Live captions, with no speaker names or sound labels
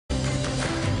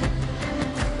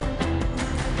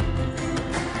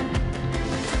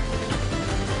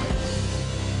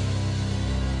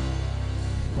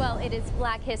It is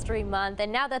Black History Month,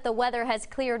 and now that the weather has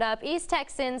cleared up, East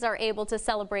Texans are able to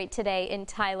celebrate today in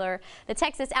Tyler. The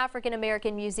Texas African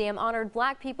American Museum honored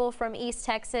Black people from East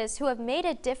Texas who have made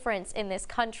a difference in this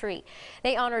country.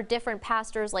 They honored different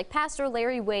pastors like Pastor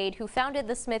Larry Wade, who founded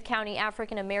the Smith County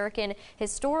African American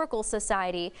Historical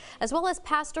Society, as well as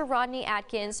Pastor Rodney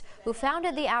Atkins, who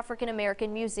founded the African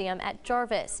American Museum at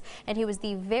Jarvis, and he was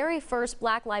the very first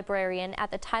Black librarian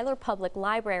at the Tyler Public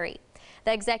Library.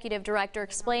 The executive director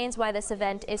explains why this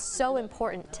event is so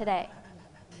important today.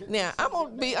 Now, I'm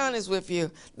going to be honest with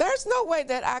you. There's no way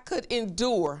that I could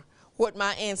endure what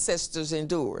my ancestors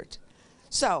endured.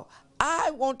 So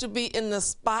I want to be in the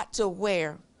spot to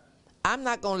where I'm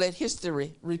not going to let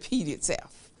history repeat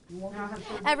itself.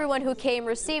 Everyone who came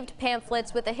received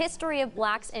pamphlets with the history of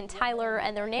Blacks in Tyler,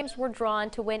 and their names were drawn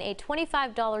to win a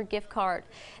 $25 gift card.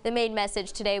 The main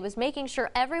message today was making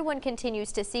sure everyone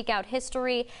continues to seek out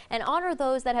history and honor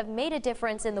those that have made a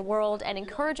difference in the world, and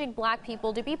encouraging Black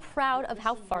people to be proud of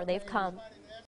how far they've come.